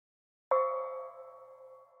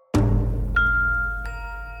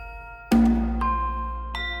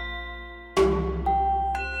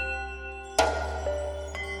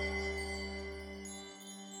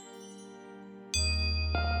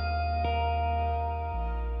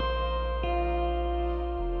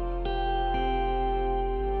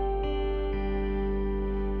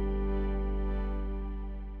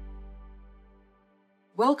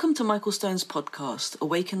Welcome to Michael Stone's podcast,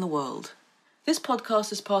 Awaken the World. This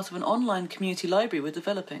podcast is part of an online community library we're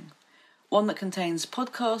developing, one that contains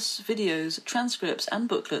podcasts, videos, transcripts, and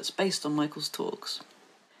booklets based on Michael's talks.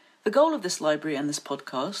 The goal of this library and this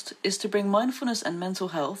podcast is to bring mindfulness and mental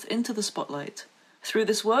health into the spotlight. Through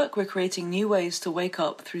this work, we're creating new ways to wake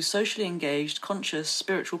up through socially engaged, conscious,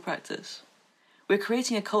 spiritual practice. We're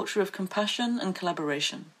creating a culture of compassion and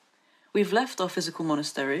collaboration. We've left our physical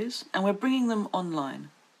monasteries, and we're bringing them online.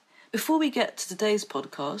 Before we get to today's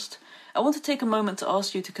podcast, I want to take a moment to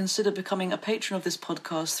ask you to consider becoming a patron of this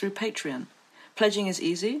podcast through Patreon. Pledging is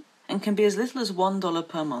easy and can be as little as $1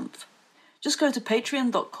 per month. Just go to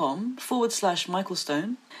patreon.com/Michael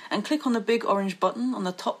Stone and click on the big orange button on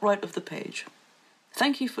the top right of the page.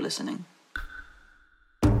 Thank you for listening.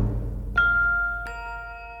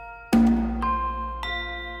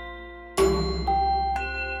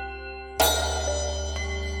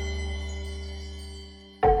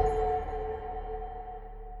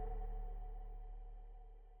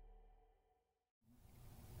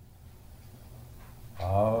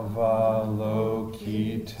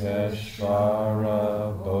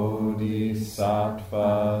 Avalokiteshvara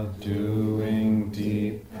Bodhisattva, doing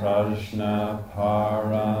deep prajna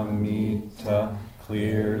paramita,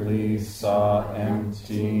 clearly saw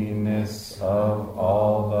emptiness of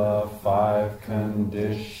all the five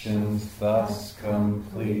conditions, thus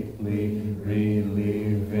completely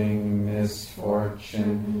relieving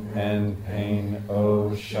misfortune and pain. O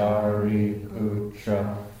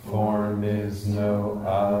Shariputra, form is no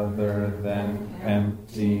other than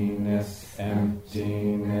emptiness,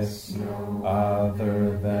 emptiness no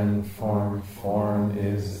other than form, form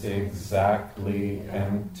is exactly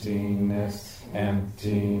emptiness,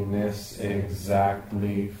 emptiness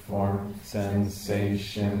exactly form,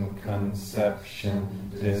 sensation, conception,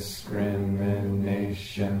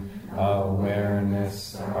 discrimination,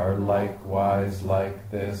 awareness are likewise like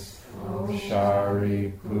this.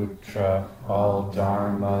 Shariputra, all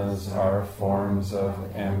dharmas are forms of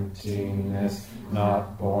emptiness,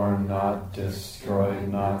 not born, not destroyed,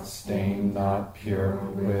 not stained, not pure,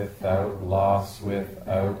 without loss,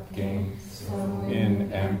 without gain.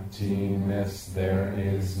 In emptiness there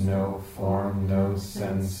is no form, no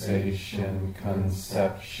sensation,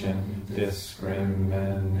 conception,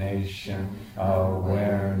 discrimination,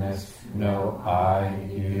 awareness, no eye,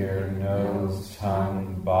 ear, nose,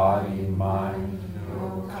 tongue, body, mind,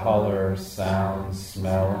 no color, sound,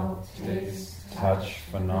 smell, taste, touch,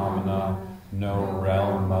 phenomena, no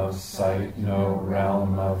realm of sight, no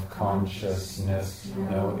realm of consciousness,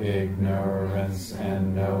 no ignorance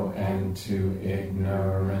and no end to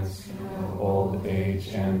ignorance, no old age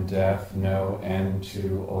and death, no end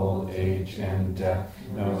to old age and death,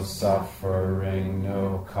 no suffering,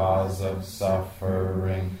 no cause of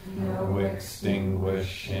suffering, no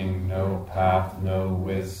extinguishing, no path, no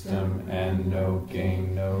wisdom, and no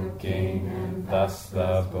gain, no gain. And thus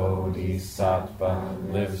the Bodhisattva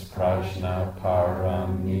lives prajna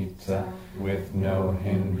paramita with no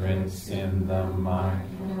hindrance in the mind.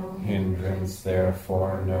 Hindrance,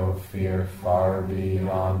 therefore, no fear, far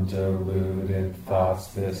beyond deluded thoughts.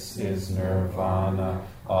 This is nirvana.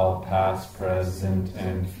 All past, present,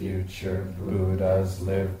 and future Buddhas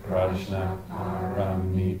live prajna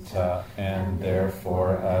paramita and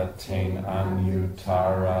therefore attain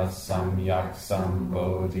anuttara samyak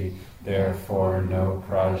sambodhi. Therefore, no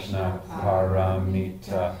prajna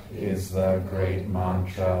paramita is the great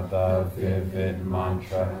mantra, the vivid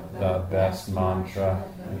mantra, the best mantra,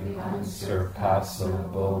 the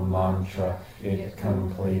unsurpassable mantra. It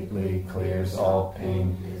completely clears all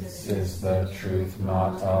pain. This is the truth,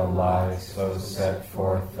 not a lie. So set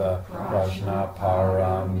forth the prajna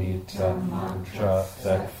paramita mantra.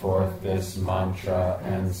 Set forth this mantra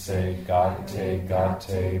and say Gate,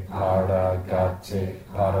 Gate, Para Gate,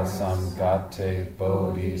 Parasamgate,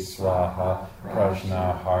 Bodhi Swaha,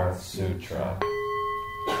 Prajna Heart Sutra.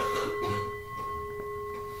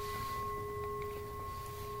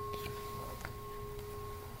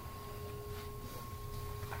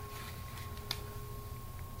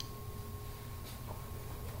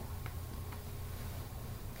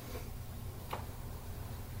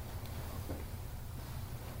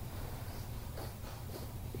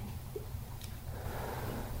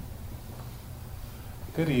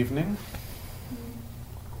 Good evening.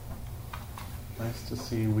 Nice to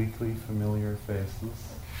see weekly familiar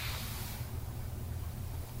faces.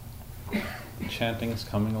 The chanting's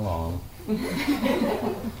coming along.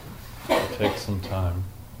 It'll take some time.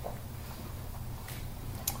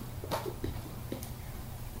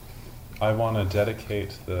 I want to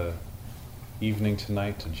dedicate the evening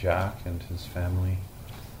tonight to Jack and his family.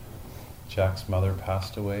 Jack's mother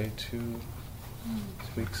passed away 2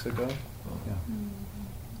 weeks ago. Yeah.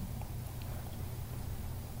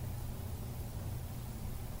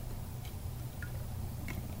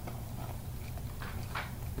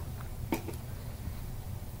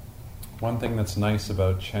 One thing that's nice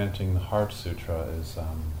about chanting the Heart Sutra is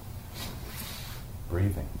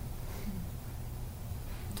breathing.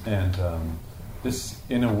 And this,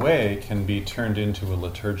 in a way, can be turned into a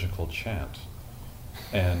liturgical chant.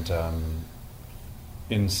 And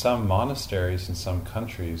in some monasteries, in some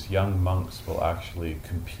countries, young monks will actually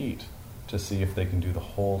compete to see if they can do the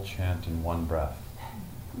whole chant in one breath.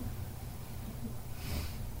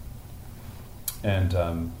 And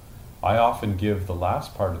I often give the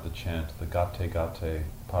last part of the chant, the Gate Gate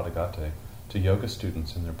Padagate, to yoga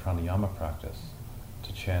students in their pranayama practice,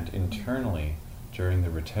 to chant internally during the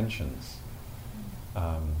retentions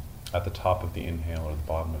at the top of the inhale or the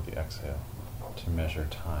bottom of the exhale, to measure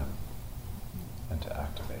time and to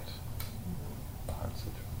activate the Heart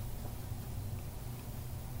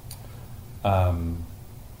Sutra.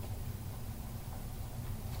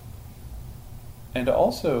 And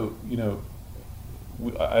also,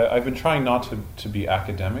 I've been trying not to be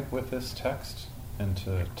academic with this text and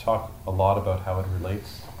to talk a lot about how it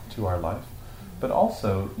relates to our life. But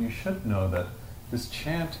also, you should know that this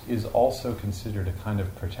chant is also considered a kind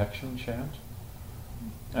of protection chant.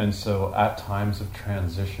 And so at times of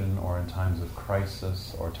transition or in times of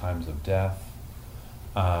crisis or times of death,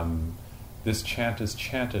 this chant is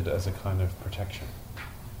chanted as a kind of protection,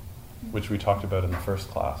 which we talked about in the first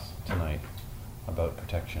class tonight, about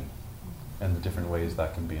protection and the different ways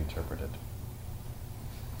that can be interpreted.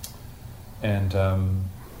 And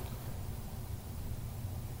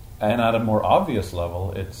at a more obvious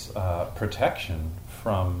level, it's protection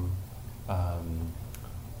from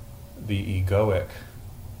the egoic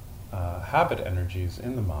habit energies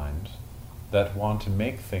in the mind that want to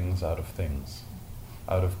make things, out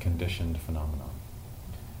of conditioned phenomena.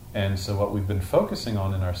 And so what we've been focusing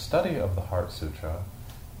on in our study of the Heart Sutra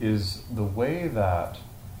is the way that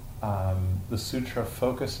the sutra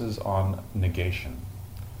focuses on negation.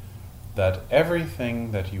 That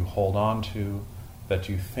everything that you hold on to, that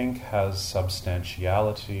you think has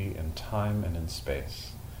substantiality in time and in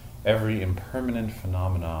space, every impermanent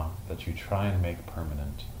phenomena that you try and make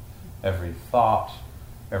permanent, every thought,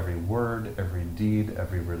 every word, every deed,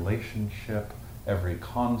 every relationship, every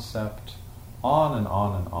concept, on and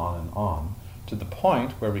on and on and on, to the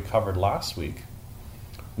point where we covered last week,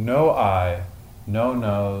 no eye, no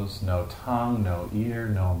nose, no tongue, no ear,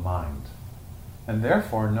 no mind, and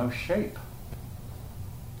therefore no shape.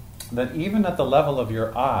 That even at the level of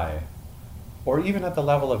your eye, or even at the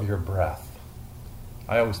level of your breath,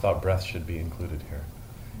 I always thought breath should be included here,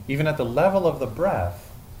 even at the level of the breath,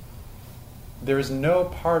 there is no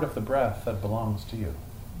part of the breath that belongs to you.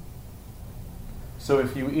 So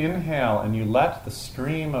if you inhale and you let the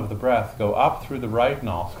stream of the breath go up through the right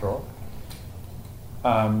nostril,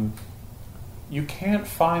 you can't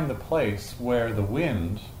find the place where the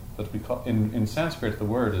wind, that we call, in Sanskrit the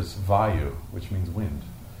word is vayu, which means wind,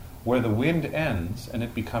 where the wind ends and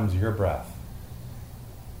it becomes your breath.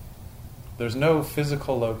 There's no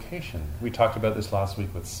physical location. We talked about this last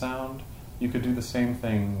week with sound. You could do the same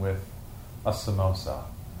thing with a samosa.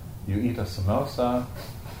 You eat a samosa,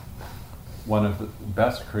 one of the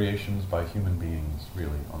best creations by human beings,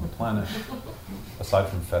 really, on the planet, aside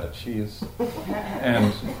from feta cheese.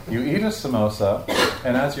 And you eat a samosa,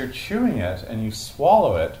 and as you're chewing it and you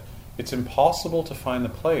swallow it, it's impossible to find the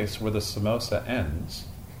place where the samosa ends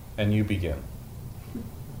and you begin.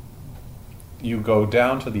 You go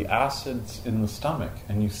down to the acids in the stomach,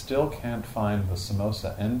 and you still can't find the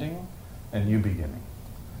samosa ending and you beginning.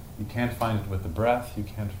 You can't find it with the breath, you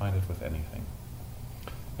can't find it with anything.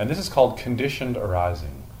 And this is called conditioned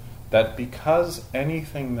arising. That because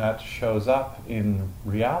anything that shows up in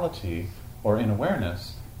reality or in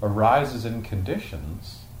awareness arises in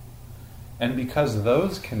conditions, and because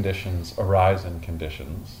those conditions arise in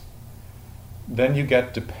conditions, then you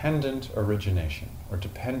get dependent origination or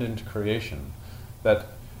dependent creation. That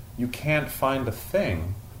you can't find a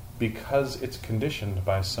thing because it's conditioned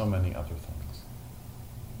by so many other things.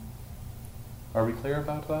 Are we clear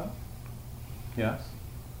about that? Yes?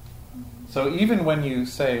 So even when you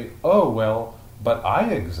say, oh, well, but I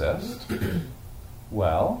exist,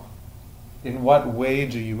 well, in what way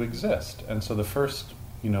do you exist? And so the first,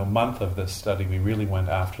 month of this study, we really went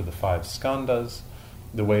after the 5 skandhas,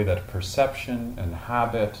 the way that perception and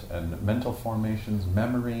habit and mental formations,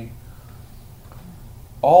 memory,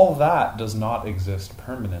 all that does not exist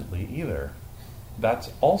permanently either.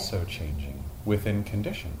 That's also changing within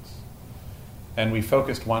conditions. And we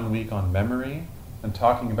focused 1 week on memory and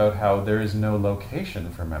talking about how there is no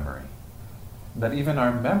location for memory. That even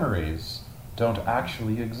our memories don't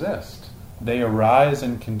actually exist. They arise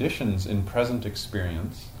in conditions in present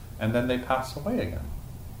experience, and then they pass away again.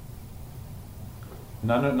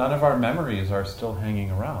 None of our memories are still hanging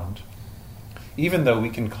around, even though we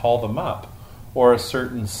can call them up, or a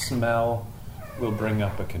certain smell will bring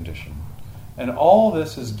up a condition. And all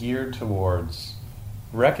this is geared towards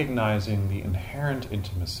recognizing the inherent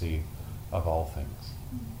intimacy of all things,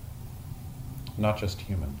 not just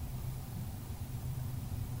human.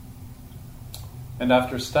 And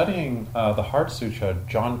after studying the Heart Sutra,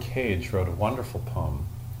 John Cage wrote a wonderful poem.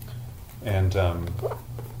 And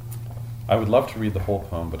I would love to read the whole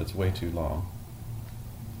poem, but it's way too long.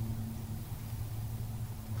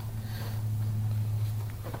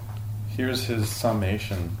 Here's his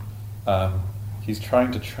summation. He's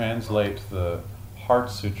trying to translate the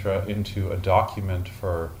Heart Sutra into a document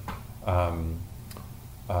for an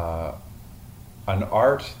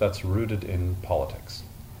art that's rooted in politics.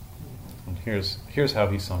 And here's how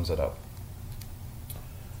he sums it up.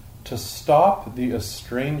 To stop the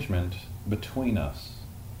estrangement between us,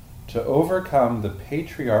 to overcome the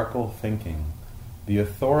patriarchal thinking, the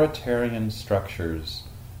authoritarian structures,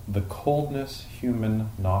 the coldness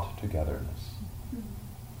human not togetherness.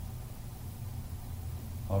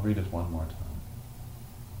 I'll read it one more time.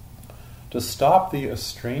 To stop the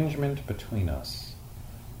estrangement between us,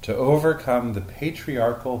 to overcome the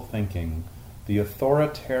patriarchal thinking, the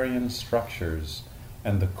authoritarian structures,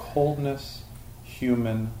 and the coldness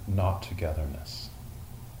human not togetherness.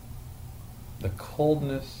 The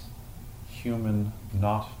coldness human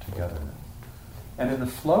not togetherness. And in the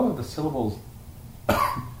flow of the syllables,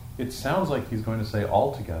 it sounds like he's going to say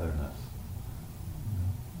all-togetherness.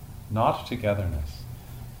 Not togetherness.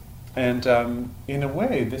 And in a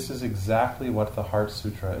way, this is exactly what the Heart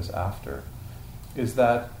Sutra is after, is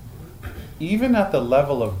that even at the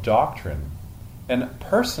level of doctrine, and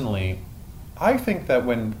personally, I think that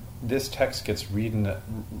when this text gets reading?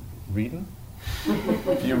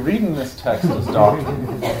 If you're reading this text as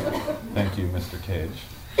doctrine, thank you, Mr. Cage.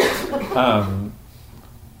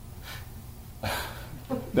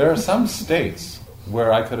 There are some states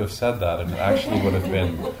where I could have said that and it actually would have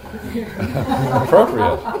been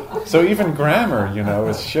appropriate. So even grammar,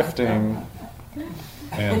 is shifting.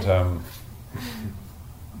 And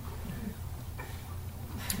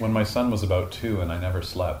when my son was about 2 and I never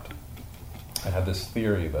slept, I had this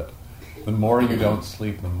theory that the more you don't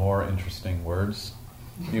sleep, the more interesting words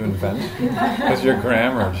you invent, because your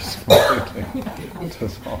grammar just completely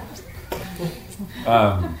dissolves.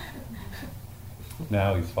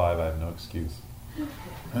 Now he's 5, I have no excuse.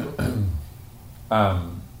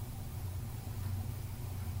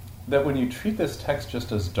 That when you treat this text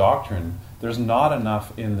just as doctrine, there's not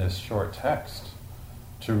enough in this short text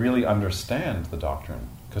to really understand the doctrine,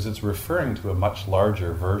 because it's referring to a much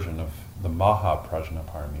larger version of the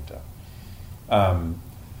Mahaprajnaparamita.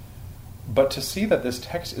 But to see that this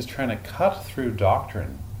text is trying to cut through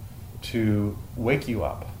doctrine to wake you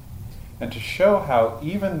up, and to show how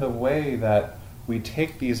even the way that we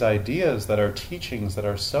take these ideas that are teachings that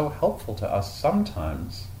are so helpful to us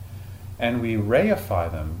sometimes, and we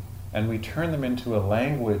reify them, and we turn them into a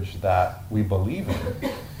language that we believe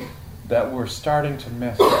in, that we're starting to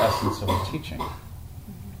miss the essence of the teaching.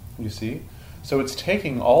 You see? So it's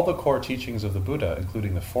taking all the core teachings of the Buddha,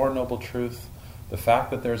 including the Four Noble Truths, the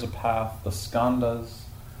fact that there's a path, the skandhas,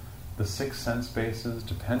 the 6 sense bases,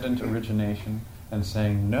 dependent origination, and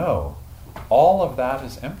saying, no, all of that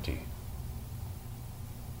is empty.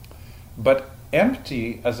 But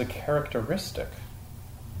empty as a characteristic.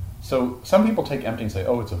 So some people take empty and say,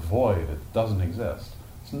 oh, it's a void, it doesn't exist.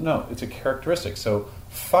 So no, it's a characteristic. So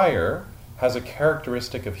fire has a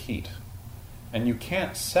characteristic of heat. And you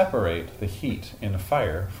can't separate the heat in a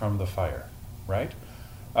fire from the fire, right?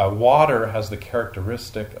 Water has the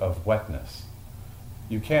characteristic of wetness.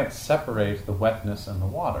 You can't separate the wetness and the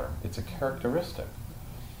water. It's a characteristic.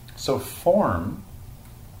 So form,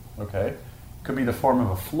 could be the form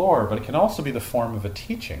of a floor, but it can also be the form of a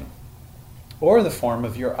teaching, or the form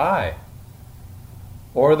of your eye,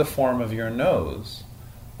 or the form of your nose.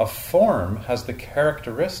 A form has the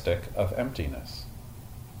characteristic of emptiness.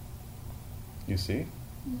 You see?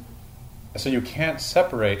 So you can't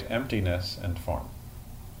separate emptiness and form.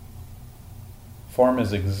 Form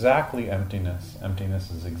is exactly emptiness.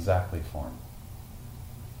 Emptiness is exactly form.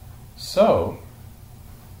 So,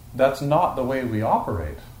 that's not the way we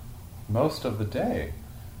operate most of the day.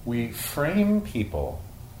 We frame people.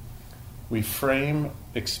 We frame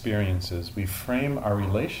experiences. We frame our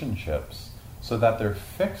relationships so that they're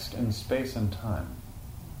fixed in space and time.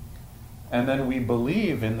 And then we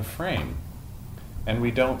believe in the frame, and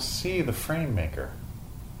we don't see the frame maker.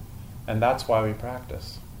 And that's why we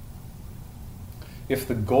practice. If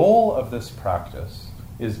the goal of this practice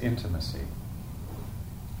is intimacy,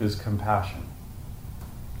 is compassion,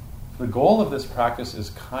 if the goal of this practice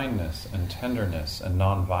is kindness and tenderness and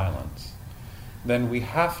nonviolence, then we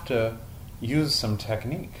have to use some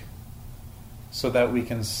technique so that we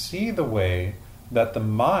can see the way that the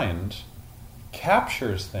mind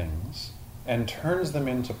captures things and turns them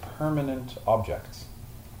into permanent objects.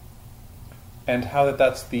 And how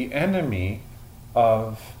that's the enemy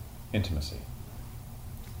of intimacy.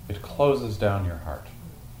 It closes down your heart.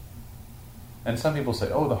 And some people say,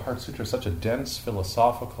 oh, the Heart Sutra is such a dense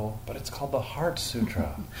philosophical, but it's called the Heart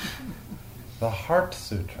Sutra. The Heart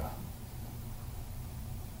Sutra.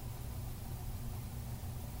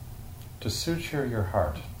 To suture your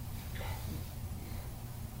heart.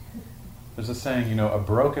 There's a saying, a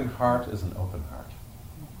broken heart is an open heart.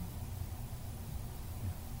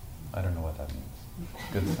 I don't know what that means.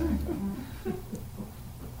 Good saying, though.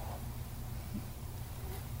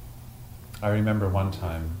 I remember one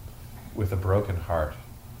time, with a broken heart,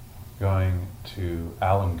 going to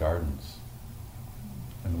Allen Gardens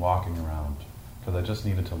and walking around because I just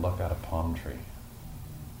needed to look at a palm tree.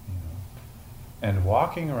 And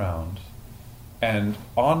walking around, and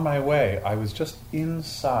on my way, I was just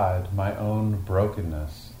inside my own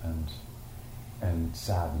brokenness and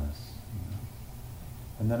sadness.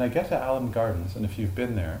 And then I get to Allen Gardens, and if you've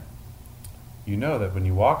been there, you know that when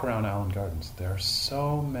you walk around Allen Gardens, there are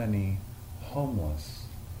so many homeless,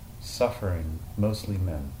 suffering, mostly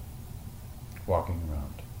men, walking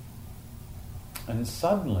around. And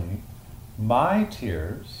suddenly, my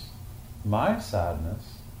tears, my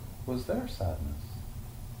sadness, was their sadness.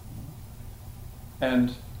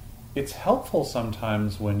 And it's helpful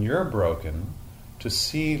sometimes when you're broken to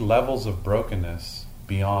see levels of brokenness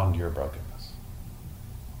beyond your brokenness.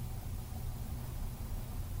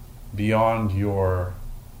 Beyond your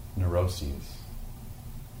neuroses.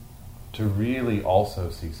 To really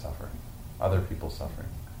also see suffering, other people suffering.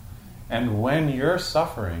 And when you're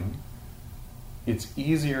suffering, it's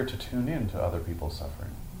easier to tune in to other people's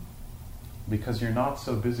suffering because you're not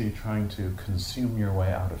so busy trying to consume your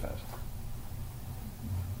way out of it,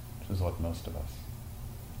 which is what most of us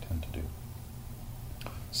tend to do.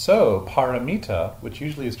 So, paramita, which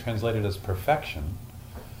usually is translated as perfection,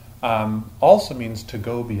 also means to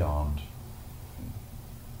go beyond.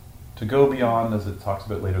 To go beyond, as it talks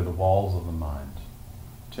about later, the walls of the mind.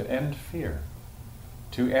 To end fear.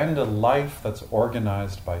 To end a life that's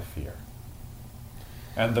organized by fear.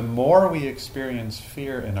 And the more we experience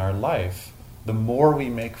fear in our life, the more we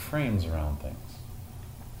make frames around things.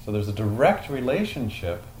 So there's a direct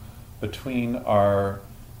relationship between our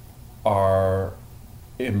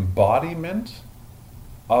embodiment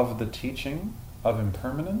of the teaching of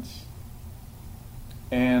impermanence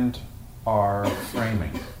and our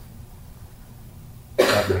framing.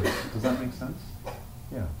 Does that make sense?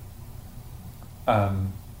 Yeah.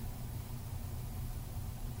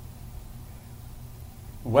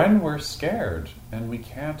 When we're scared and we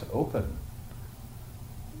can't open,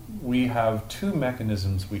 we have two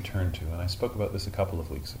mechanisms we turn to, and I spoke about this a couple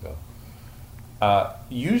of weeks ago.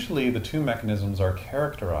 Usually the two mechanisms are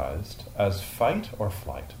characterized as fight or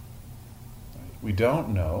flight. We don't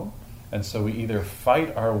know, and so we either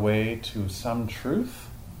fight our way to some truth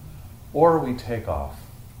or we take off.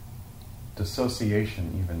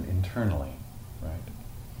 Dissociation even internally, right?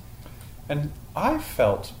 And I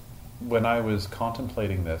felt when I was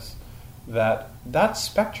contemplating this that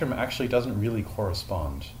spectrum actually doesn't really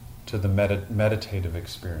correspond to the meditative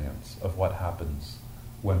experience of what happens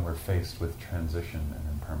when we're faced with transition and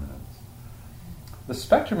impermanence. The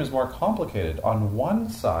spectrum is more complicated. On one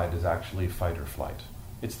side is actually fight or flight.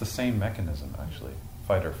 It's the same mechanism, actually,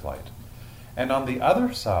 fight or flight. And on the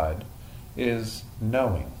other side is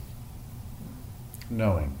knowing,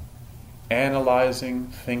 analyzing,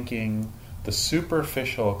 thinking, the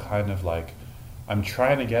superficial kind of like, I'm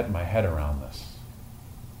trying to get my head around this,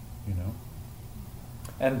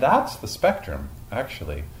 And that's the spectrum,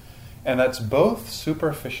 actually. And that's both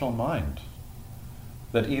superficial mind,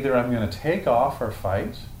 that either I'm going to take off or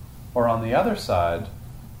fight, or on the other side,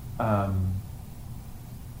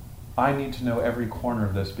 I need to know every corner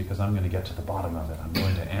of this because I'm going to get to the bottom of it. I'm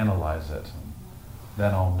going to analyze it. And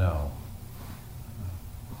then I'll know.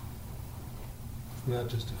 Not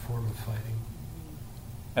just a form of fighting.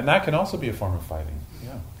 And that can also be a form of fighting,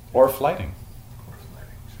 yeah. Or flighting. Or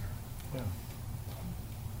fighting, sure. Yeah.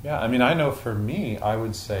 Yeah, I mean, I know for me, I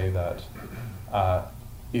would say that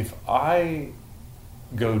if I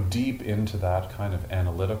go deep into that kind of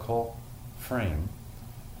analytical frame,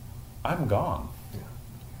 I'm gone. Yeah.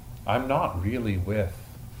 I'm not really with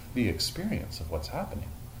the experience of what's happening.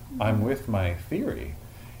 I'm with my theory,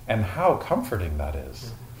 and how comforting that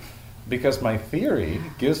is. Because my theory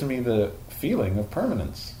gives me the feeling of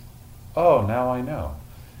permanence. Oh, now I know.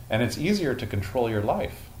 And it's easier to control your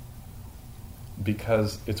life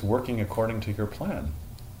because it's working according to your plan.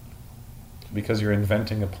 Because you're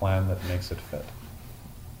inventing a plan that makes it fit.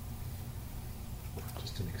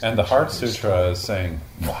 Just an And the Heart extension of Sutra your is saying,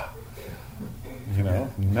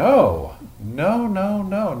 no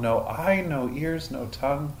eye, no ears, no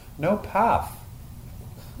tongue, no path.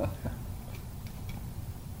 And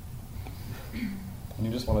you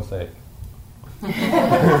just want to say,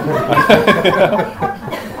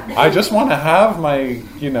 I just want to have my,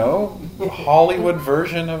 Hollywood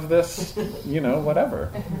version of this,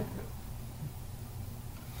 whatever.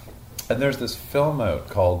 And there's this film out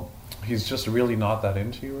called He's Just Really Not That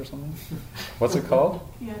Into You or something. What's it called?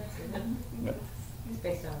 Yes. Yeah. It's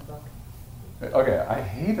based on a book. Okay, I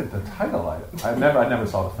hated the title. I never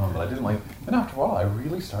saw the film, but I didn't like. And after a while, I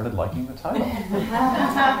really started liking the title.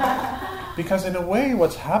 Because in a way,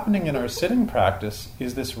 what's happening in our sitting practice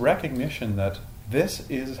is this recognition that this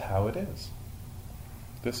is how it is.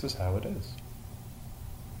 This is how it is.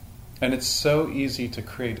 And it's so easy to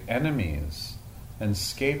create enemies and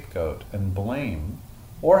scapegoat and blame,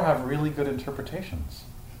 or have really good interpretations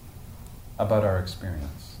about our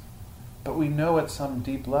experience. But we know at some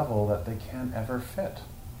deep level that they can't ever fit.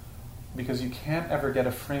 Because you can't ever get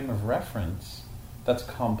a frame of reference that's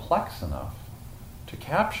complex enough to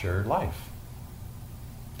capture life.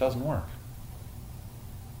 It doesn't work.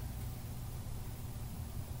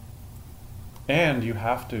 And you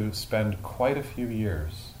have to spend quite a few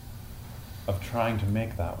years of trying to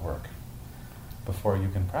make that work before you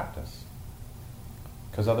can practice.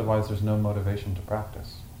 Because otherwise there's no motivation to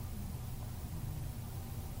practice.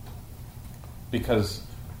 Because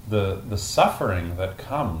the suffering that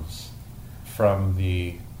comes from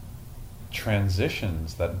the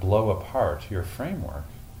transitions that blow apart your framework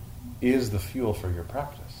is the fuel for your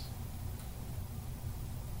practice.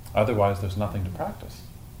 Otherwise there's nothing to practice.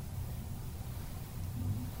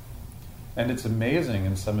 And it's amazing,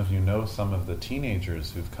 and some of you know some of the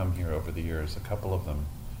teenagers who've come here over the years, a couple of them,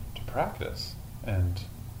 to practice. And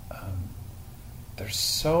there's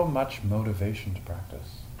so much motivation to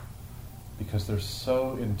practice because they're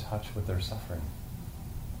so in touch with their suffering.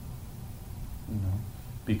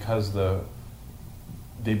 Because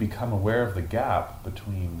they become aware of the gap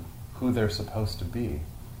between who they're supposed to be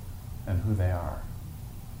and who they are.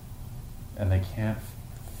 And they can't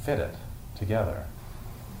fit it together.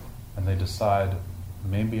 And they decide,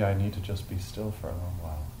 maybe I need to just be still for a long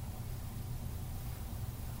while.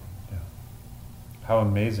 Yeah. How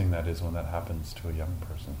amazing that is when that happens to a young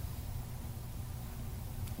person.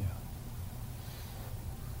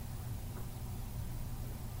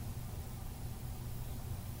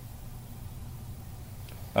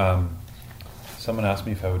 Yeah. Someone asked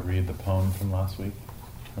me if I would read the poem from last week,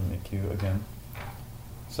 from Ikkyu again.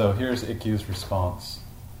 So here's Ikkyu's response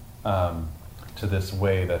to this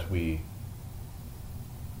way that we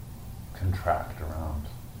contract around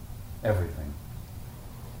everything.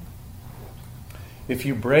 If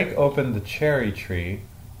you break open the cherry tree,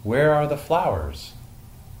 where are the flowers?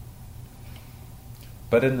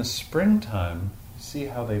 But in the springtime, see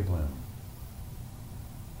how they bloom.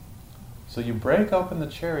 So you break open the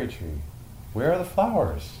cherry tree, where are the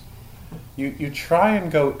flowers? You try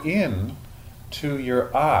and go in to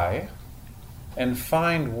your eye and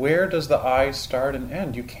find where does the eye start and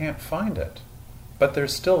end. You can't find it. But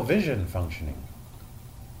there's still vision functioning.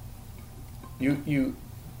 And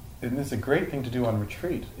this is a great thing to do on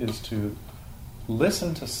retreat, is to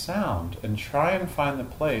listen to sound and try and find the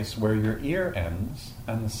place where your ear ends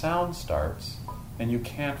and the sound starts, and you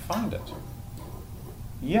can't find it.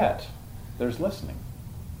 Yet, there's listening.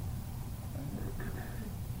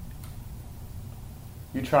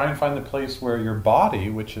 You try and find the place where your body,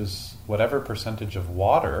 which is whatever percentage of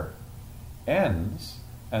water, ends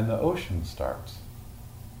and the ocean starts.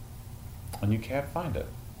 And you can't find it.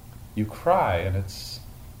 You cry and it's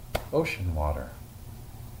ocean water.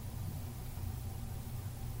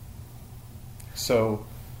 So,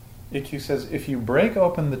 Ikkyu says, if you break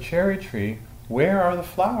open the cherry tree, where are the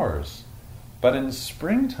flowers? But in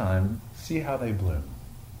springtime, see how they bloom.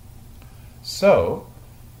 So,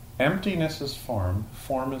 emptiness is form,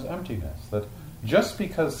 form is emptiness. That just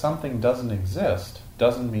because something doesn't exist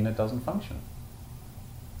doesn't mean it doesn't function.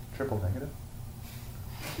 Triple negative.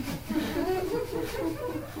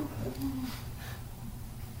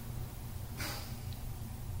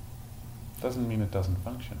 doesn't mean it doesn't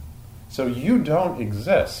function. So you don't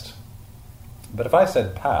exist. But if I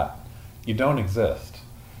said, Pat, you don't exist,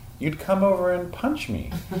 you'd come over and punch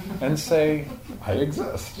me and say, I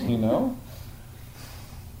exist, you know?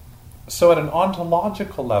 So at an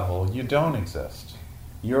ontological level, you don't exist.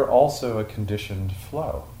 You're also a conditioned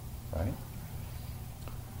flow, right?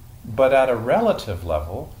 But at a relative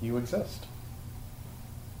level, you exist.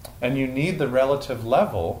 And you need the relative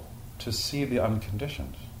level to see the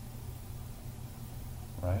unconditioned,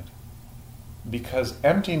 right? Because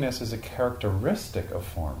emptiness is a characteristic of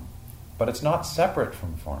form, but it's not separate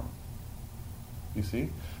from form. You see?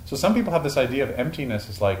 So some people have this idea of emptiness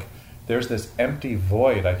as like, there's this empty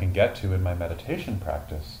void I can get to in my meditation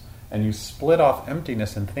practice, and you split off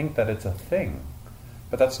emptiness and think that it's a thing.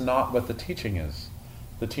 But that's not what the teaching is.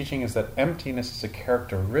 The teaching is that emptiness is a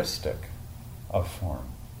characteristic of form.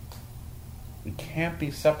 It can't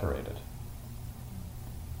be separated.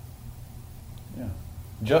 Yeah.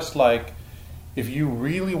 Just like if you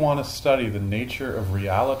really want to study the nature of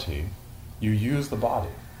reality, you use the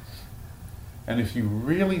body. And if you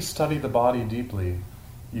really study the body deeply,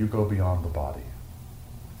 you go beyond the body.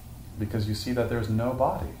 Because you see that there's no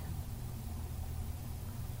body.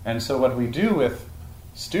 And so what we do with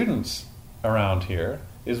students around here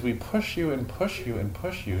is we push you and push you and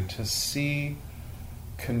push you to see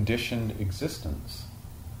conditioned existence.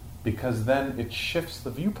 Because then it shifts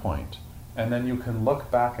the viewpoint, and then you can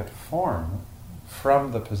look back at form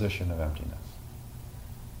from the position of emptiness.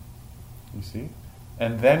 You see?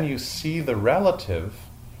 And then you see the relative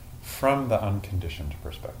from the unconditioned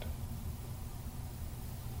perspective.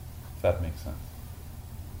 If that makes sense.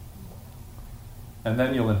 And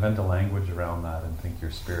then you'll invent a language around that and think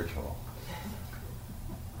you're spiritual.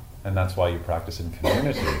 And that's why you practice in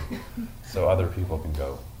community, so other people can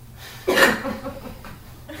go.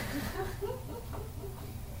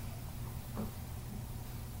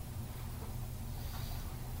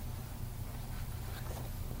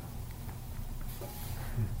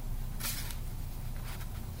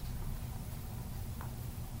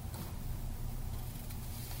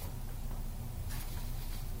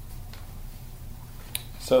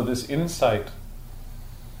 So this insight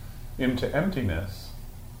into emptiness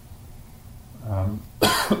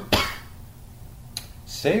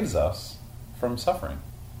saves us from suffering,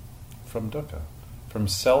 from dukkha, from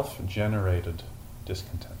self-generated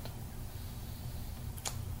discontent.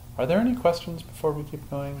 Are there any questions before we keep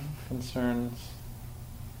going? Concerns?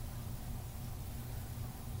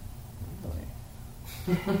 Really?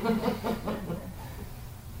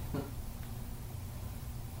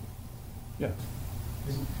 Yeah.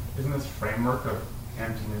 Isn't this framework of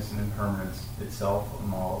emptiness and impermanence itself a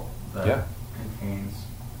model that contains,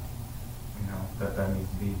 that needs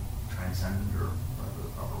to be transcended, or whatever the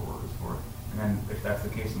proper word is for it? And then, if that's the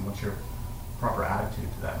case, then what's your proper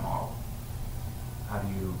attitude to that model? How do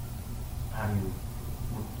you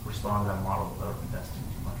respond to that model without investing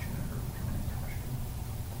too much in it or becoming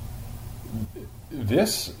too much?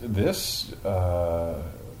 This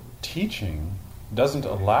teaching doesn't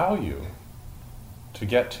allow you to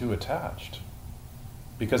get too attached,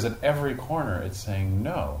 because at every corner it's saying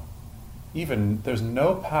no. Even there's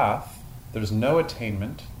no path, there's no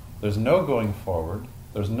attainment, there's no going forward,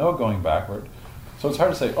 there's no going backward. So it's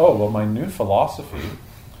hard to say, oh, well, my new philosophy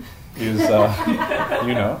is,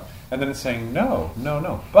 and then it's saying no.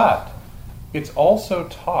 But it's also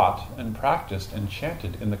taught and practiced and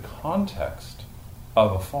chanted in the context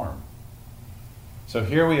of a form. So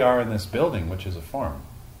here we are in this building, which is a form.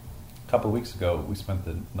 A couple of weeks ago, we spent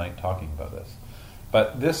the night talking about this.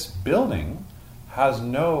 But this building has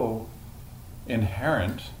no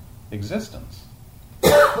inherent existence.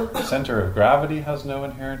 The center of gravity has no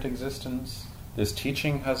inherent existence. This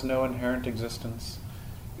teaching has no inherent existence.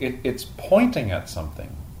 It's pointing at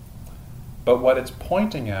something. But what it's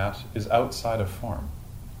pointing at is outside of form.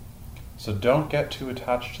 So don't get too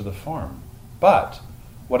attached to the form. But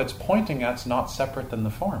what it's pointing at is not separate than the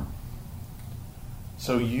form.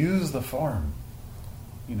 So use the form.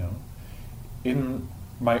 In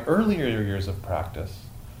my earlier years of practice,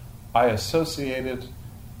 I associated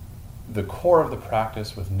the core of the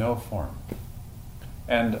practice with no form.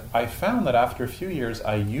 And I found that after a few years,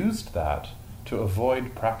 I used that to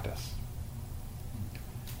avoid practice.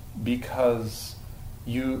 Because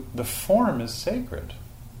the form is sacred.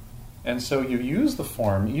 And so you use the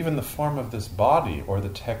form, even the form of this body or the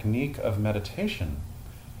technique of meditation,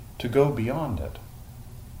 to go beyond it.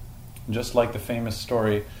 Just like the famous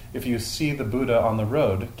story, if you see the Buddha on the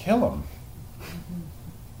road, kill him.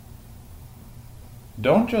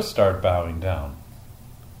 Don't just start bowing down.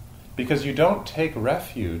 Because you don't take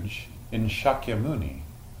refuge in Shakyamuni.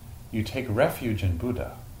 you take refuge in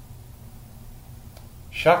Buddha.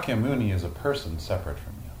 Shakyamuni is a person separate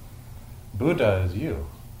from you. Buddha is you.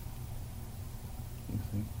 You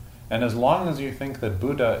see? And as long as you think that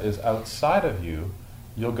Buddha is outside of you,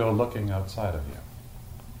 you'll go looking outside of you.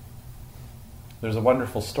 There's a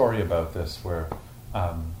wonderful story about this where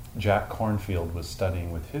Jack Kornfield was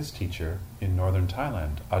studying with his teacher in northern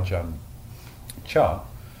Thailand, Ajahn Chah,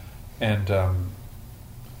 and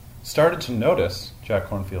started to notice, Jack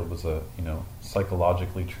Kornfield was a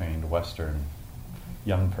psychologically trained Western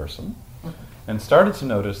young person, and started to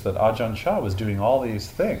notice that Ajahn Chah was doing all these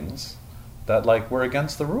things that were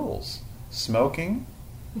against the rules. Smoking,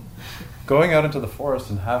 going out into the forest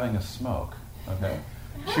and having a smoke, okay?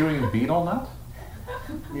 Chewing betel nut,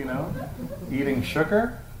 eating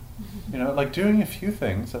sugar, doing a few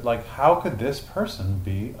things that how could this person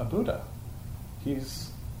be a Buddha?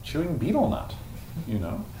 He's chewing betel nut,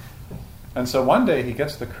 And so one day he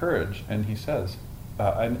gets the courage and he says,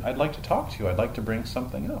 I'd like to talk to you. I'd like to bring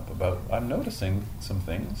something up about, I'm noticing some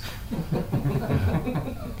things.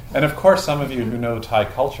 And of course, some of you who know Thai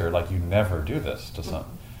culture, you never do this to some.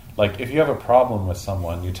 If you have a problem with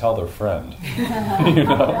someone, you tell their friend.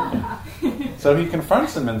 So he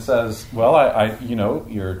confronts him and says, well,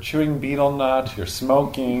 you're chewing betel nut, you're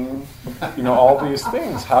smoking, all these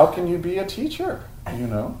things. How can you be a teacher?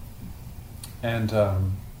 And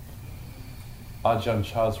Ajahn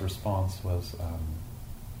Chah's response was,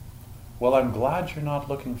 well, I'm glad you're not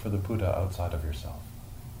looking for the Buddha outside of yourself.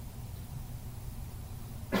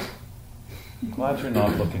 Glad you're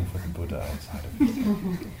not looking for the Buddha outside of yourself.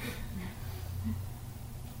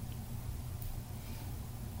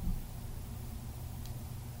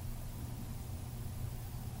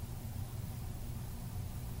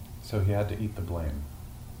 So he had to eat the blame.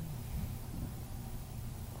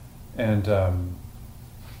 And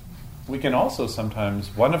we can also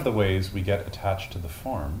sometimes, one of the ways we get attached to the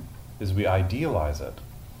form is we idealize it.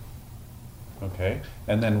 Okay?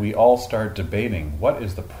 And then we all start debating what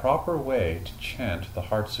is the proper way to chant the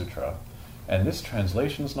Heart Sutra. And this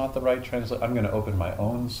translation is not the right translation. I'm going to open my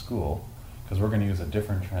own school because we're going to use a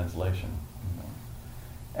different translation.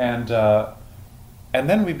 And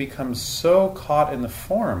then we become so caught in the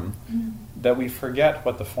form that we forget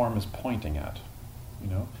what the form is pointing at.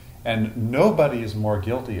 And nobody is more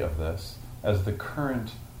guilty of this as the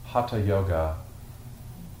current Hatha Yoga,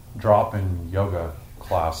 drop-in yoga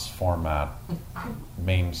class format,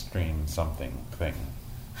 mainstream something thing,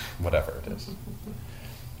 whatever it is,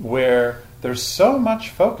 where there's so much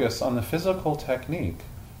focus on the physical technique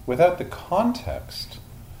without the context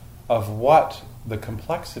of what the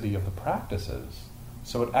complexity of the practice is.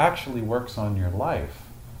 So it actually works on your life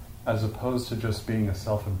as opposed to just being a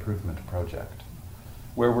self-improvement project.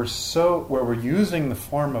 Where we're using the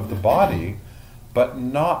form of the body, but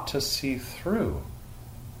not to see through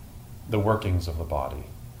the workings of the body.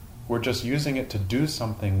 We're just using it to do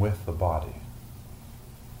something with the body.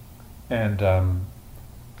 And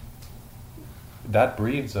that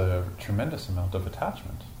breeds a tremendous amount of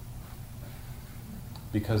attachment.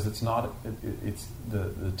 Because the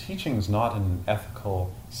teaching is not in an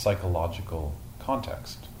ethical, psychological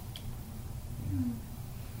context.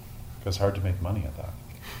 It's hard to make money at that.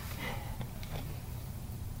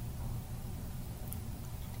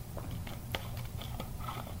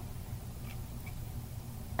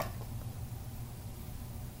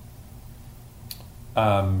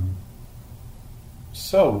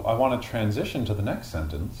 So I want to transition to the next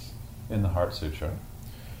sentence in the Heart Sutra,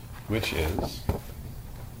 which is,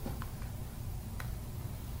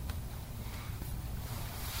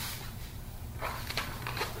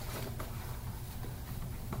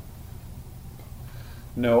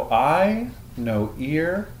 no eye, no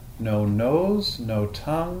ear, no nose, no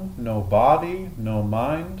tongue, no body, no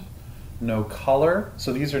mind, no color.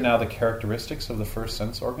 So these are now the characteristics of the first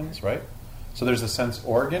sense organs, right? So there's a sense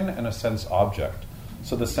organ and a sense object.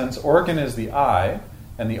 So the sense organ is the eye,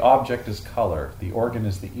 and the object is color. The organ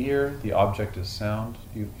is the ear, the object is sound.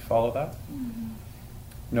 You follow that? Mm-hmm.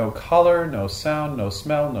 No color, no sound, no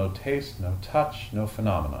smell, no taste, no touch, no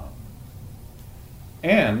phenomenon.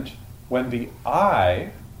 And when the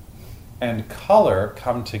eye and color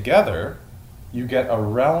come together, you get a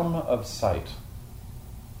realm of sight.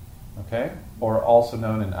 Okay? Or also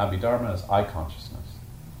known in Abhidharma as eye consciousness.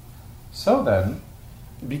 So then,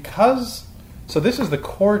 so this is the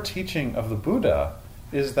core teaching of the Buddha,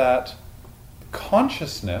 is that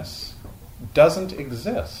consciousness doesn't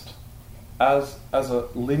exist as a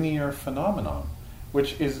linear phenomenon,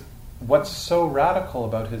 which is what's so radical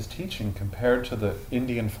about his teaching compared to the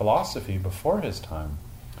Indian philosophy before his time,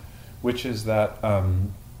 which is that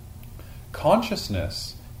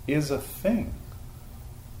consciousness is a thing.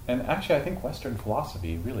 And actually, I think Western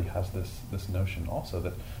philosophy really has this notion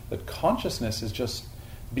also, that consciousness is just,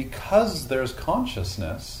 because there's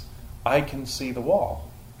consciousness, I can see the wall.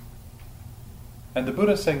 And the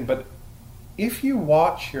Buddha is saying, but if you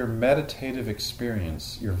watch your meditative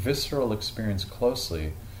experience, your visceral experience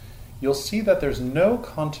closely, you'll see that there's no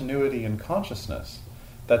continuity in consciousness,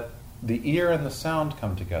 that the ear and the sound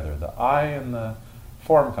come together, the eye and the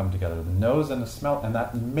form come together, the nose and the smell, and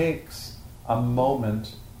that makes a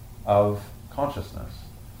moment of consciousness.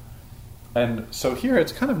 And so here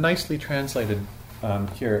it's kind of nicely translated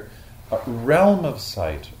here, realm of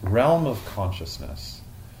sight, realm of consciousness.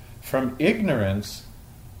 From ignorance,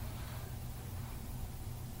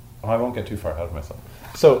 I won't get too far ahead of myself.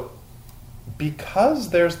 So, because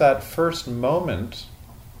there's that first moment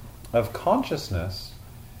of consciousness,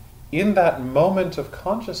 in that moment of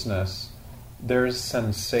consciousness, there's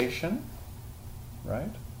sensation,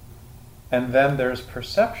 right? And then there's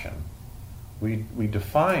perception. We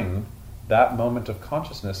define that moment of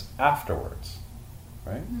consciousness afterwards,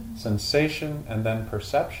 right? Mm-hmm. Sensation and then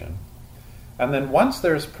perception. And then once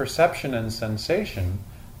there's perception and sensation,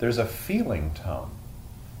 there's a feeling tone.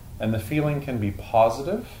 And the feeling can be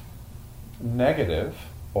positive, negative,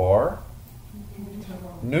 or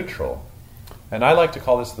neutral. And I like to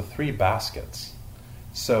call this the 3 baskets.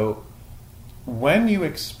 So when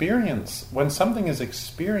something is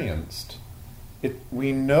experienced,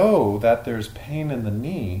 we know that there's pain in the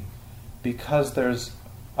knee because there's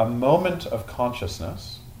a moment of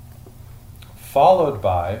consciousness followed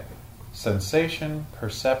by sensation,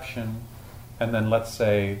 perception, and then let's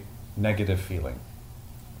say negative feeling,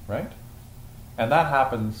 right? And that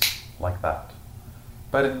happens like that.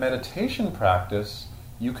 But in meditation practice,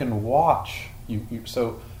 you can watch.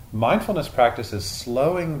 So mindfulness practice is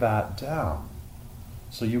slowing that down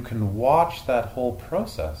so you can watch that whole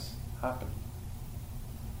process happen.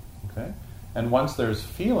 Okay? And once there's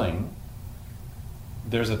feeling,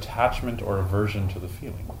 there's attachment or aversion to the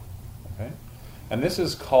feeling. Okay? And this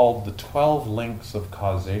is called the 12 links of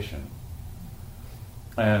causation.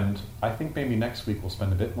 And I think maybe next week we'll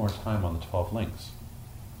spend a bit more time on the 12 links.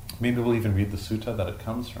 Maybe we'll even read the sutta that it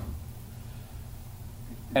comes from.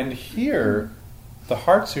 And here, the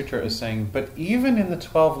Heart Sutra is saying, but even in the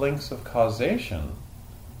 12 links of causation,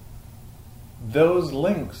 those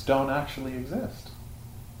links don't actually exist.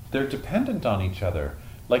 They're dependent on each other.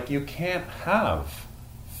 Like you can't have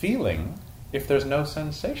feeling if there's no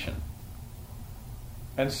sensation.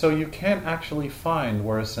 And so you can't actually find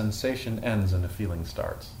where a sensation ends and a feeling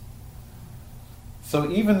starts.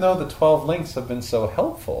 So even though the 12 links have been so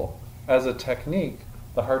helpful as a technique,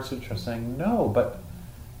 the Heart Sutra is saying, no, but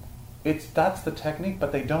that's the technique,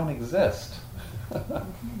 but they don't exist.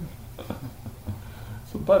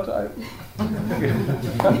 But I...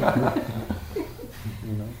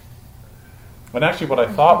 you know. And actually what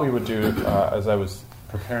I thought we would do as I was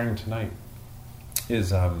preparing tonight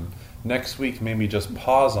is next week maybe just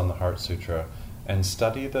pause on the Heart Sutra and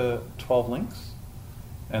study the 12 links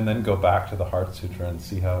and then go back to the Heart Sutra and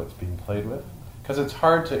see how it's being played with. Because it's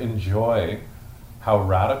hard to enjoy how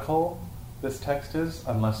radical this text is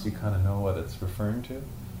unless you kind of know what it's referring to.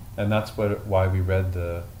 And that's why we read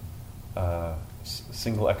the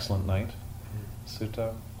Single Excellent Night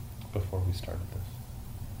Sutta before we started this.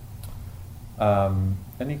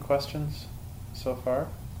 Any questions so far?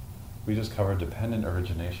 We just covered dependent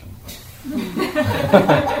origination.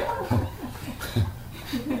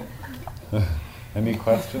 Any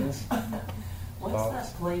questions? What's Thoughts?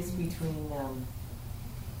 that place between,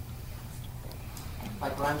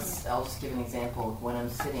 like when I'll just give an example. When I'm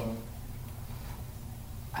sitting,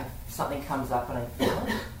 something comes up and I feel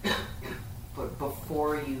it, but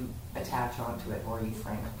before you attach onto it or you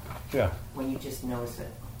frame it, Yeah. when you just notice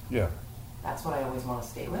it, Yeah. that's what I always want to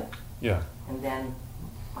stay with. Yeah. And then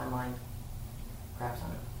my mind grabs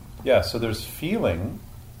on it. Yeah, so there's feeling,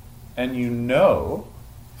 and you know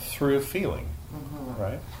through feeling,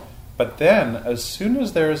 right? But then, as soon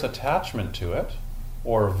as there is attachment to it,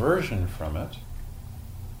 or aversion from it,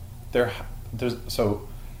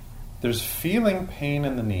 there's feeling pain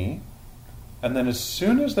in the knee, and then as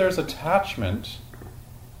soon as there's attachment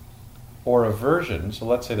or aversion, so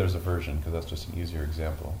let's say there's aversion, because that's just an easier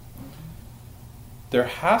example, there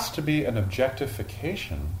has to be an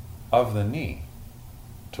objectification of the knee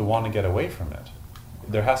to want to get away from it.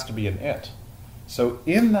 There has to be an it. So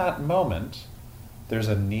in that moment, there's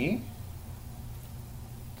a knee,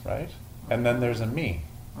 right? And then there's a me.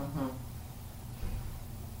 Mm-hmm.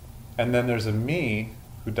 And then there's a me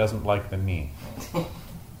who doesn't like the knee.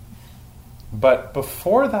 But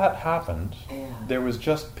before that happened, there was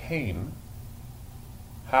just pain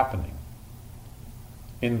happening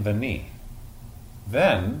in the knee,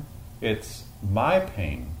 then it's my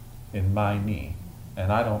pain in my knee,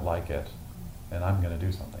 and I don't like it, and I'm going to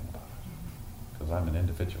do something about it, because I'm an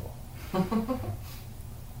individual.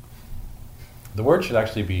 The word should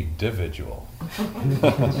actually be dividual.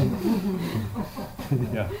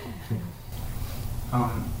 Yeah.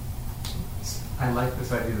 I like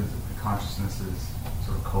this idea that the consciousness is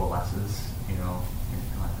sort of coalesces, and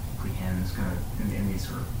like comprehends kind of in these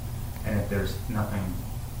sort of, and if there's nothing,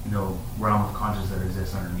 no realm of consciousness that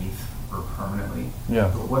exists underneath or permanently.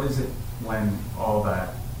 Yeah. But what is it when all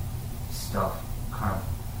that stuff kind of,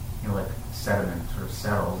 like sediment sort of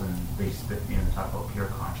settles and they talk about pure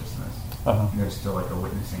consciousness, and there's still like a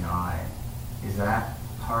witnessing eye. Is that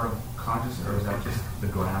part of consciousness, or is that just the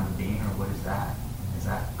ground of being, or what is that? Is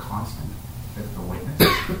that constant? Is it the witness?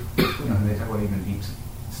 They talk about even deep,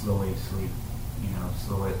 slowly sleep,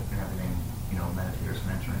 slowly and everything, meditators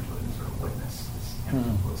can enter into it and sort of witness this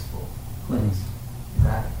empty, blissful place.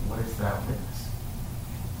 What is that witness?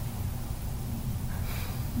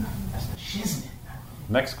 That's the shiznit.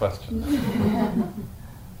 Next question.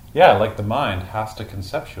 Yeah, like the mind has to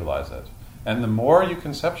conceptualize it. And the more you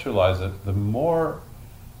conceptualize it, the more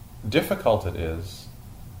difficult it is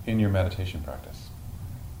in your meditation practice.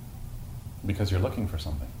 Because you're looking for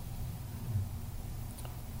something.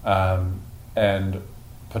 And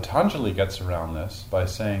Patanjali gets around this by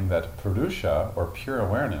saying that Purusha, or pure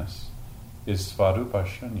awareness, is Svarupa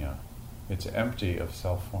Shunya. It's empty of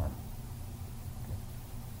self-form.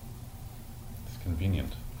 It's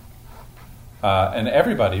convenient. And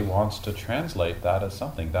everybody wants to translate that as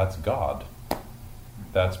something. That's God.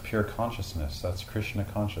 That's pure consciousness. That's Krishna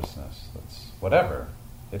consciousness. That's whatever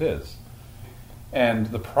it is. And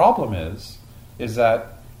the problem is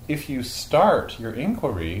that if you start your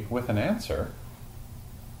inquiry with an answer,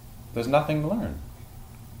 there's nothing to learn.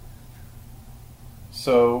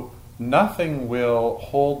 So nothing will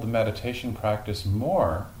hold the meditation practice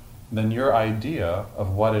more than your idea of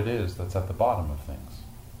what it is that's at the bottom of things.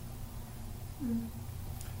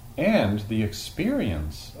 And the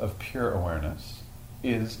experience of pure awareness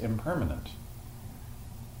is impermanent.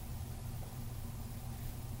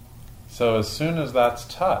 So as soon as that's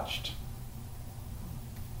touched,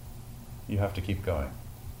 you have to keep going.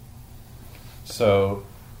 So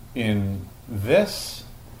in this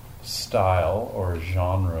style or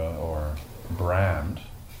genre or brand,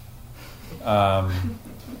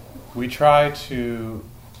 we try to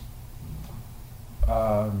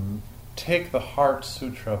take the Heart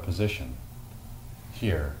Sutra position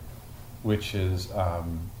here, which is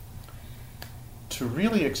to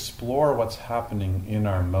really explore what's happening in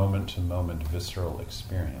our moment-to-moment visceral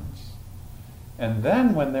experience. And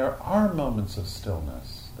then when there are moments of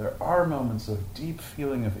stillness, there are moments of deep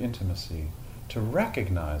feeling of intimacy, to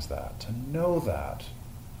recognize that, to know that,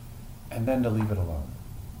 and then to leave it alone.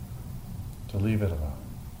 To leave it alone.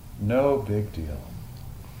 No big deal.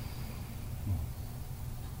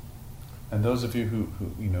 And those of you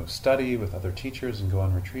who study with other teachers and go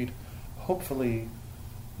on retreat, hopefully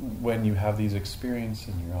when you have these experiences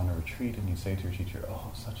and you're on a retreat and you say to your teacher,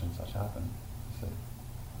 oh, such and such happened, you say,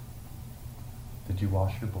 did you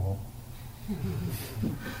wash your bowl?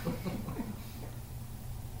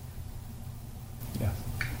 Yes.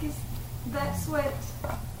 Because that's what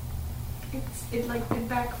it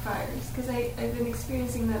backfires, because I've been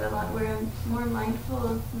experiencing that a lot, where I'm more mindful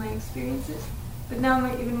of my experiences, but now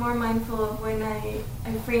I'm even more mindful of when I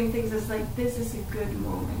frame things as like, this is a good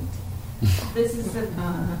moment, this is a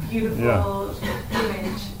beautiful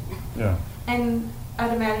image, and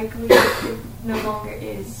automatically it no longer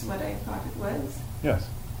is what I thought it was. Yes.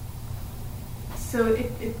 So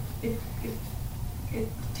it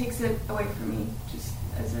takes it away from me, just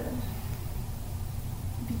as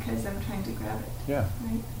because I'm trying to grab it. Yeah.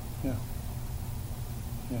 Right? Yeah.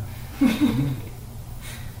 Yeah.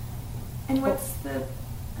 And what's the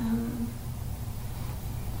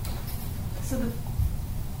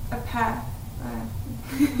a path?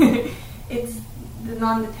 It's the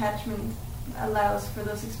non-detachment allows for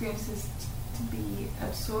those experiences to be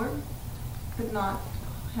absorbed, but not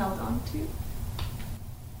held on to.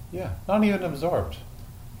 Yeah, not even absorbed.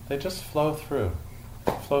 They just flow through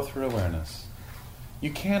awareness.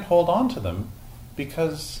 You can't hold on to them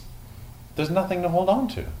because there's nothing to hold on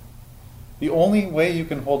to. The only way you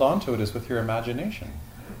can hold on to it is with your imagination.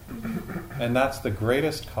 And that's the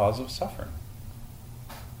greatest cause of suffering,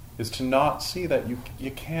 is to not see that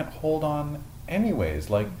you can't hold on anyways.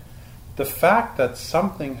 Like, the fact that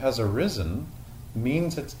something has arisen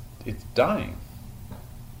means it's dying.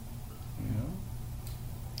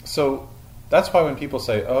 So That's why when people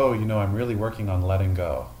say, oh, I'm really working on letting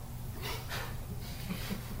go,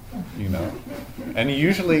 and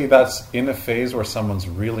usually that's in a phase where someone's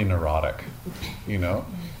really neurotic,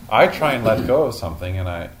 I try and let go of something,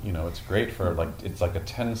 and it's great for it's like a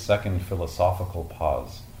 10-second philosophical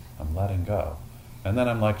pause. I'm letting go. And then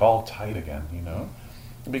I'm like all tight again,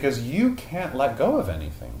 because you can't let go of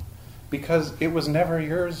anything because it was never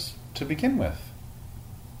yours to begin with.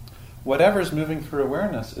 Whatever's moving through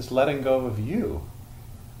awareness is letting go of you.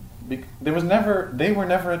 They were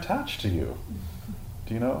never attached to you.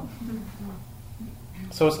 Do you know?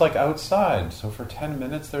 So it's like outside. So for 10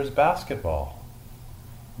 minutes there's basketball.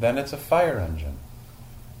 Then it's a fire engine.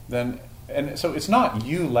 And so it's not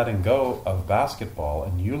you letting go of basketball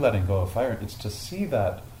and you letting go of fire. It's to see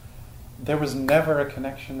that there was never a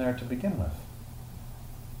connection there to begin with,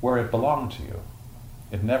 where it belonged to you.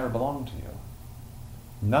 It never belonged to you.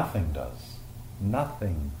 Nothing does.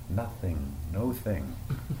 Nothing, no thing.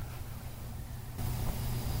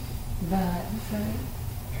 But, sorry,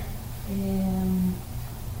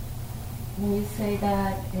 when you say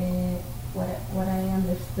that, what I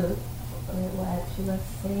understood, what she was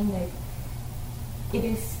saying, like, it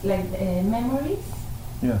is like memories.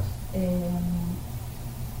 Yes.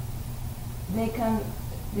 They can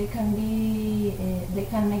be they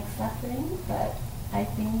can make suffering, but I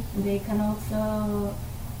think they can also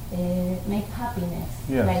make happiness.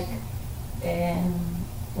 Yes. Like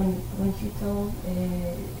when she told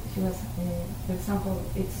she was for example,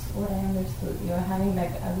 it's what I understood. You're having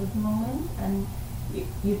like a good moment, and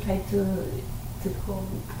you try to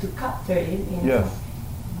capture it. Yes.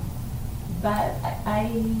 But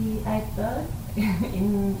I thought,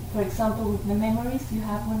 for example, the memories you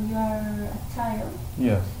have when you are a child.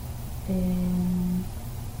 Yes.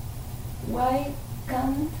 Why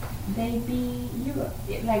can't they be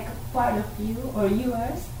like part of you or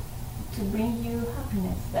yours to bring you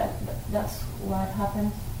happiness? That's what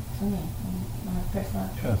happened to me in my personal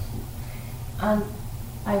Yes. And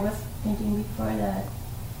I was thinking before that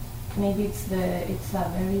maybe it's a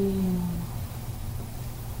very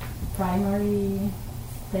primary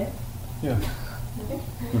step. Yeah.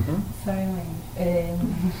 Mm-hmm. Sorry,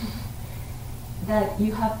 that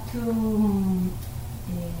you have to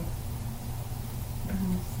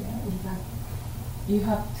you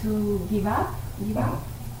have to give up,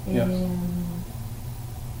 Yes.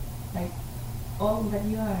 like all that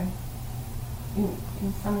you are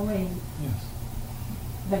in some way. Yes.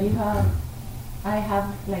 But I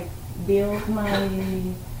have like built my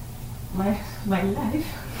life.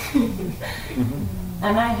 Mm-hmm.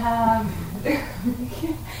 And I have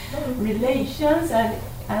relations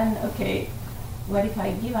and okay, what if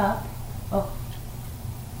I give up of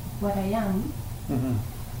what I am? Mm-hmm.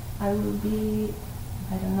 I will be,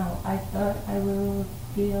 I don't know, I thought I will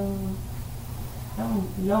feel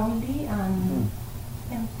lonely and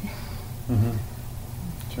empty. Mm-hmm.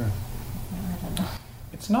 Sure. I don't know.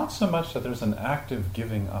 It's not so much that there's an active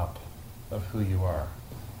giving up of who you are,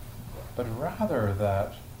 but rather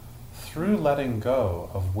that through letting go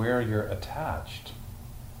of where you're attached,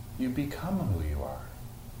 you become who you are.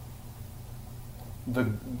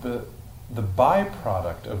 The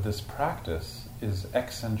byproduct of this practice is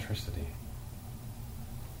eccentricity,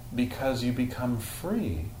 because you become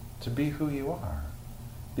free to be who you are,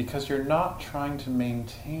 because you're not trying to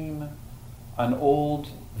maintain an old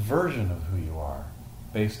version of who you are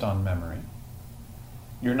based on memory.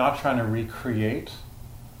 You're not trying to recreate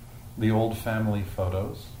the old family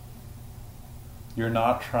photos. You're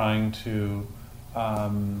not trying to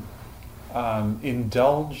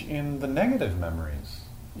indulge in the negative memories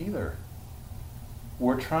either.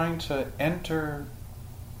 We're trying to enter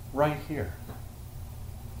right here.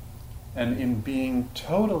 And in being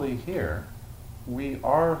totally here, we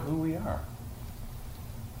are who we are.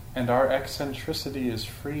 And our eccentricity is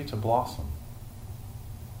free to blossom.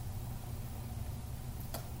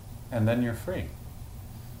 And then you're free.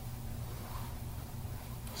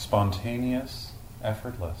 Spontaneous,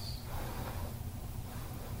 effortless.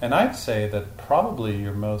 And I'd say that probably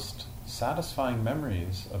your most satisfying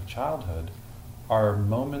memories of childhood are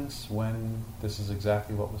moments when this is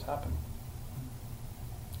exactly what was happening.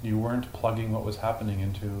 You weren't plugging what was happening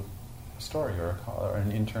into a story or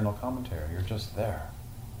an internal commentary. You're just there.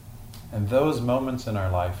 And those moments in our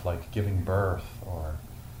life, like giving birth, or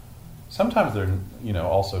sometimes they're,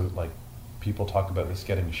 also like people talk about this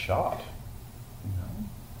getting shot.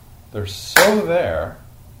 They're so there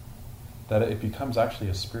that it becomes actually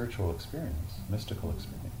a spiritual experience, mystical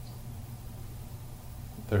experience.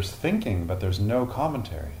 There's thinking, but there's no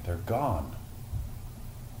commentary. They're gone.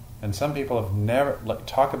 And some people have never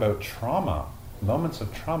talk about trauma moments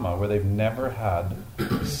of trauma where they've never had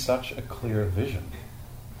such a clear vision.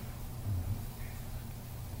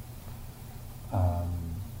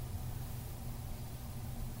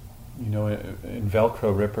 In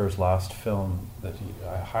Velcro Ripper's last film that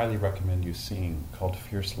I highly recommend you seeing, called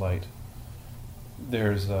Fierce Light,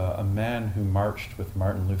 there's a man who marched with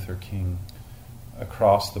Martin Luther King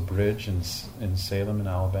across the bridge in Salem in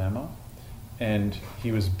Alabama, and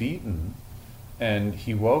he was beaten, and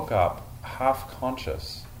he woke up half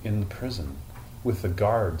conscious in the prison with the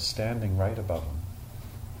guard standing right above him.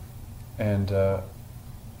 And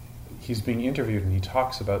he's being interviewed, and he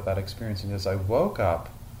talks about that experience. And as I woke up,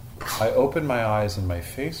 I opened my eyes and my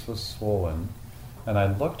face was swollen, and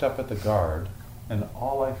I looked up at the guard, and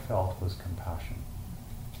all I felt was compassion.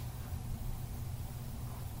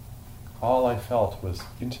 All I felt was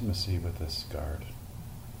intimacy with this guard.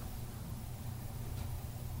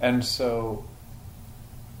 And so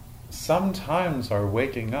sometimes our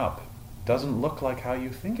waking up doesn't look like how you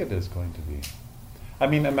think it is going to be. I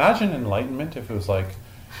mean, imagine enlightenment if it was like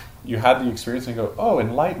you had the experience and you go, oh,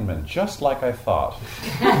 enlightenment, just like I thought.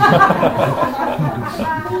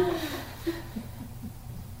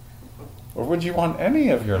 Or would you want any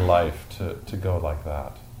of your life to go like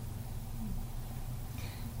that?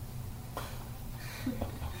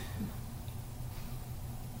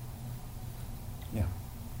 Yeah.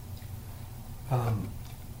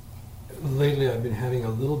 Lately I've been having a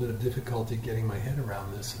little bit of difficulty getting my head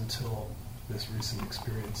around this until this recent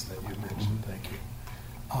experience that you mentioned. Thank you.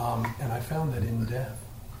 And I found that in death,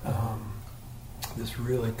 this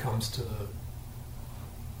really comes to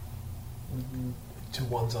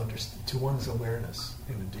one's awareness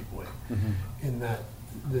in a deep way. Mm-hmm. In that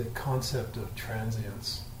the concept of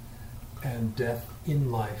transience and death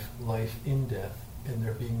in life, life in death, and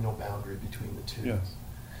there being no boundary between the two. Yes.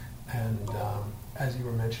 And as you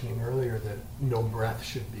were mentioning earlier, that no breath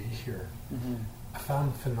should be here. Mm-hmm. I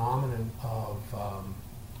found the phenomenon of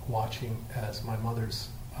watching as my mother's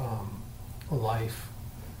life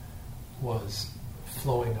was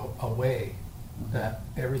flowing away, Mm-hmm. that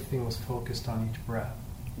everything was focused on each breath.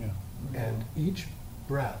 Yeah. And each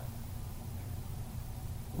breath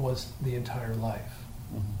was the entire life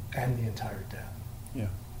Mm-hmm. and the entire death Yeah.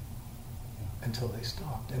 until they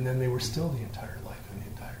stopped. And then they were still the entire life and the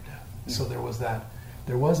entire death. Yeah. So there was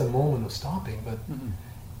a moment of stopping, but Mm-hmm.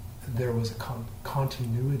 there was a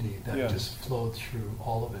continuity that Yes. just flowed through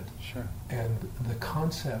all of it. Sure. And the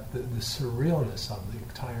concept, the surrealness of the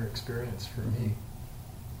entire experience for me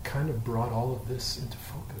kind of brought all of this into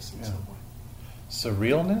focus in Yeah. some way.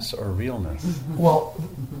 Surrealness or realness? Well,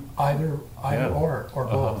 either Yeah. or Uh-huh.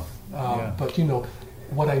 both. Yeah. But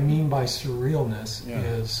what I mean by surrealness Yeah.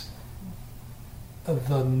 is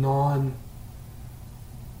the non-current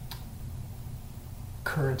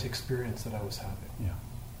experience that I was having. Yeah.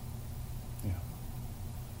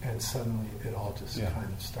 Yeah. And suddenly it all just Yeah.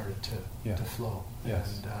 kind of started Yeah. to flow.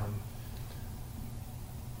 Yes. And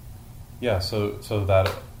Yeah, so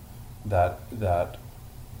that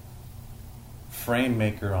frame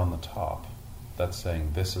maker on the top that's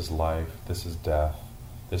saying this is life, this is death,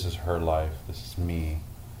 this is her life, this is me,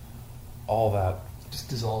 all that, just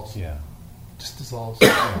dissolves. yeah. Just dissolves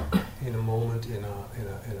in a moment, in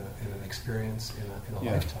an experience, in a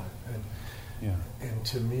Yeah. lifetime. Yeah. And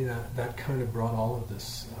to me, that kind of brought all of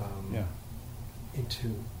this Yeah.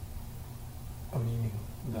 into a meaning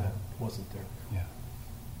that wasn't there. Yeah.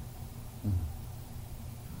 Mm.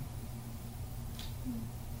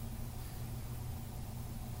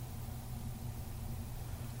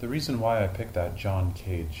 The reason why I picked that John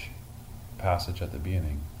Cage passage at the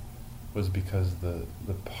beginning was because the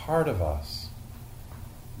part of us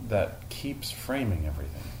that keeps framing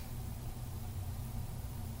everything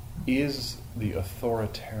is the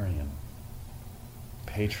authoritarian,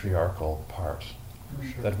 patriarchal part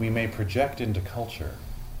Sure. that we may project into culture,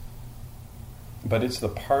 but it's the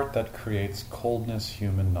part that creates coldness,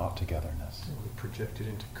 human not togetherness. We project it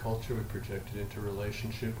into culture, we project it into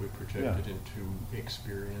relationship, we project Yeah. it into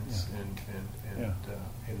experience Yeah. and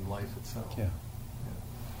in life itself. Yeah.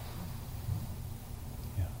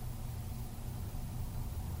 Yeah.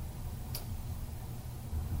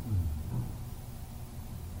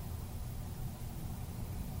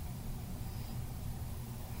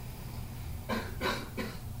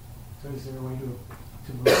 So is there a way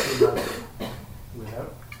to move through life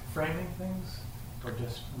without framing things, or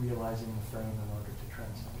just realizing the frame in order to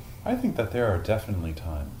transcend? I think that there are definitely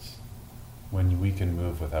times when we can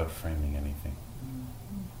move without framing anything.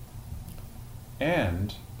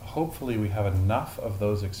 And hopefully we have enough of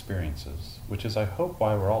those experiences, which is, I hope,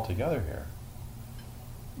 why we're all together here,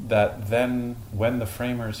 that then, when the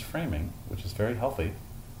framer is framing, which is very healthy,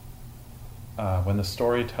 when the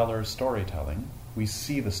storyteller is storytelling, we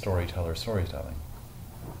see the storyteller storytelling,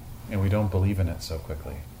 and we don't believe in it so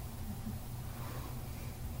quickly.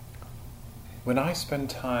 When I spend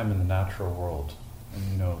time in the natural world,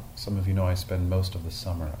 and some of you know I spend most of the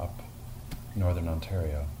summer up in northern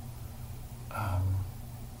Ontario,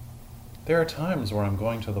 there are times where I'm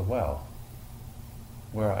going to the well,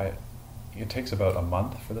 where it takes about a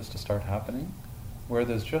month for this to start happening, where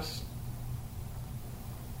there's just,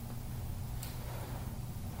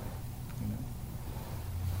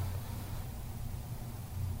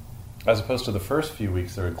 as opposed to the first few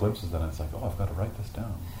weeks, there are glimpses, and it's like, oh, I've got to write this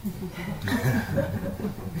down.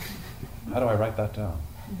 How do I write that down?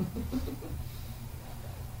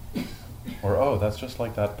 Or, oh, that's just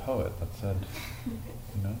like that poet that said,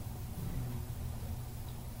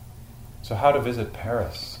 So how to visit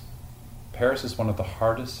Paris? Paris is one of the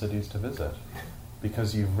hardest cities to visit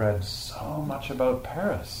because you've read so much about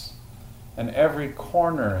Paris. And every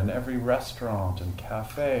corner and every restaurant and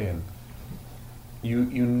cafe, and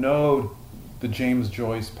you know the James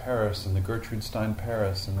Joyce Paris and the Gertrude Stein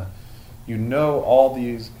Paris, and you know all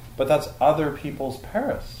these, but that's other people's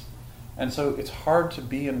Paris. And so it's hard to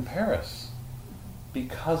be in Paris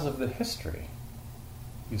because of the history,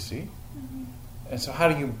 you see? Mm-hmm. And so how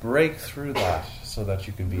do you break through that so that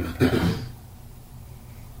you can be in Paris?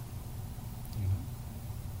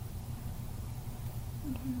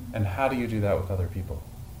 And how do you do that with other people?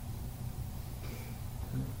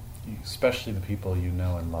 Especially the people you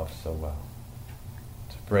know and love so well.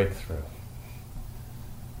 To break through.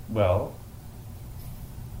 Well,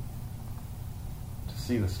 to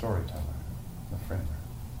see the storyteller, the framer.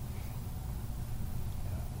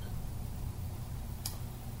 Yeah.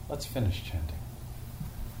 Let's finish chanting.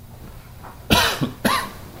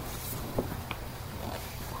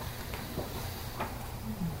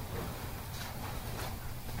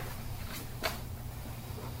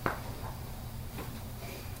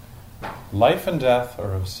 Life and death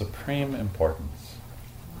are of supreme importance.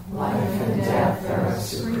 Life and death are of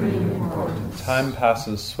supreme importance. Time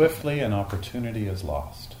passes swiftly and opportunity is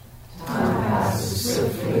lost. Time passes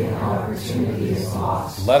swiftly and opportunity is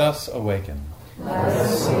lost. Let us awaken. Let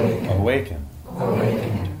us awaken. Awaken.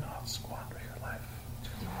 Awaken. Do not squander your life.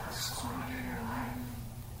 Do not squander your life.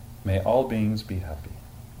 May all beings be happy.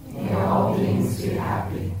 May all beings be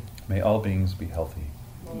happy. May all beings be healthy.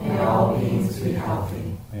 May all beings be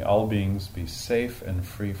healthy. May all beings be safe and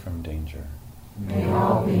free from danger. May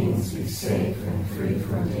all beings be safe and free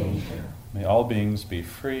from danger. May all beings be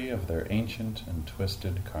free of their ancient and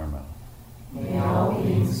twisted karma. May all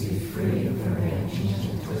beings be free from their ancient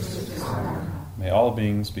and twisted karma. May all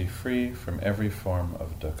beings be free from every form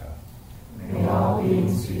of dukkha. May all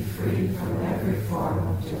beings be free from every form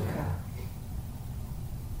of dukkha.